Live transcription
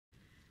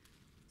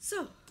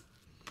So,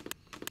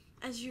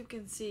 as you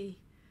can see,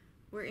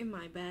 we're in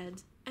my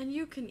bed, and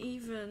you can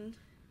even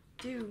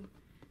do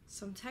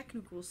some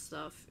technical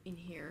stuff in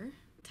here.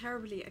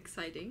 Terribly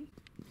exciting.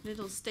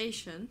 Little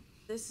station.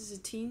 This is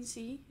a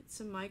Teensy, it's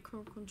a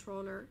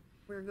microcontroller.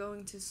 We're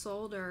going to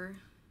solder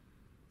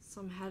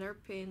some header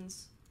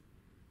pins.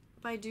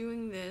 By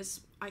doing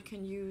this, I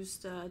can use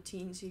the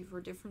Teensy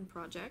for different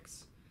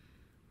projects,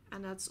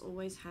 and that's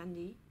always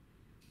handy.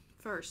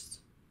 First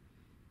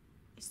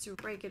is to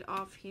break it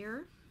off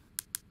here.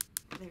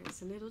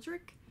 There's a little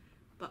trick.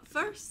 But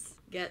first,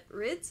 get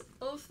rid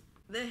of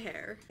the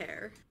hair.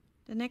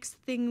 The next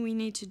thing we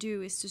need to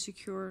do is to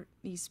secure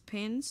these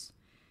pins.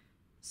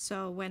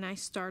 So when I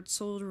start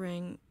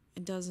soldering,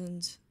 it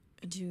doesn't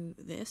do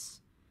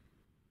this.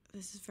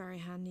 This is very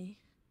handy.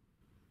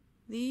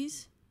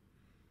 These,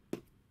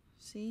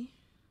 see?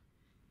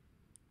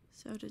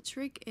 So the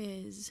trick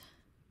is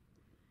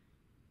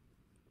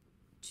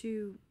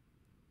to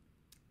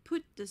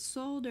put the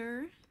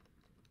solder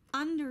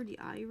under the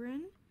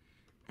iron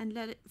and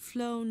let it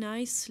flow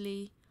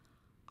nicely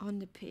on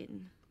the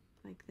pin,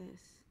 like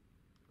this.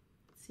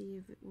 Let's see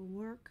if it will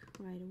work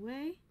right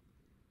away,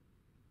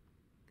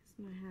 because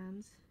my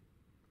hands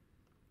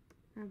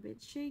are a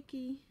bit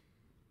shaky.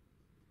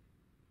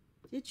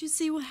 Did you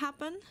see what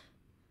happened?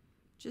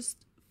 Just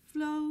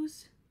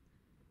flows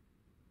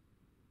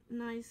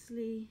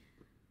nicely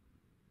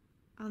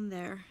on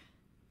there.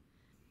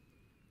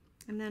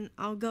 And then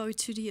I'll go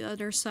to the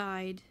other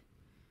side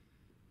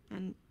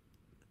and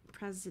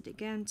press it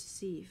again to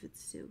see if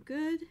it's still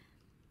good.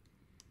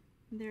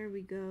 There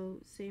we go,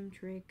 same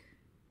trick.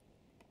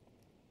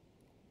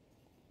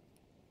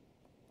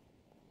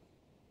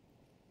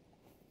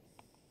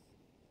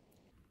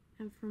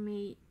 And for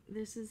me,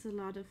 this is a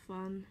lot of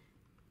fun.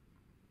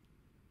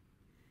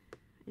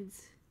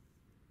 It's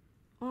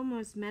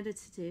almost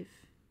meditative,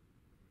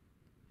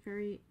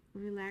 very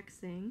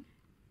relaxing.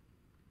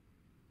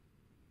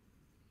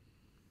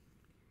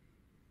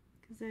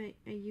 Because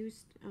I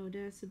used, oh,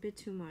 that's a bit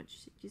too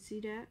much. Did you see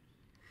that?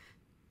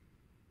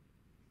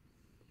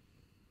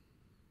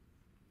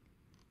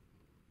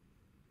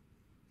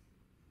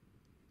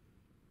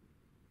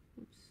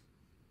 Oops.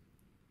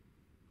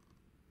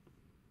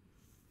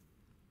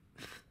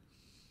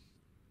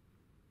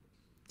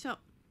 So,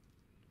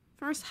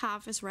 first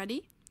half is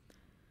ready.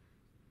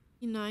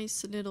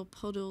 Nice little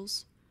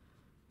puddles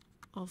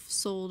of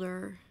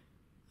solder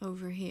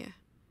over here.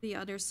 The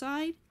other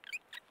side.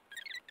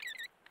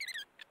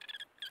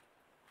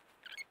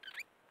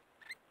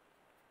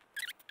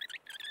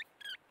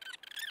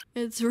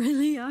 It's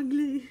really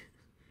ugly.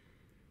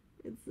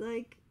 It's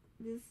like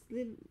this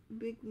little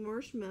big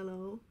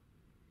marshmallow.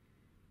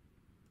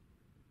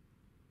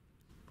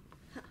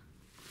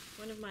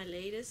 One of my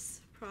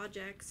latest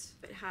projects.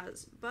 It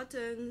has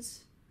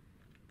buttons,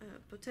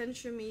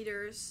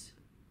 potentiometers,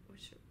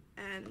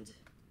 and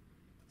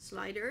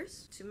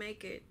sliders to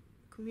make it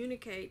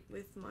communicate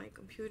with my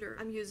computer.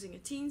 I'm using a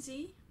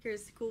Teensy.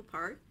 Here's the cool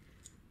part.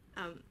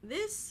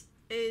 This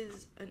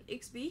is an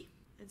XBee.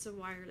 It's a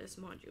wireless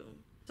module.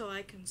 So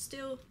I can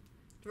still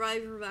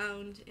drive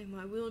around in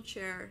my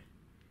wheelchair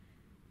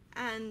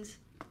and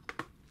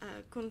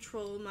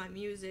control my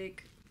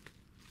music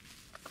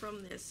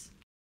from this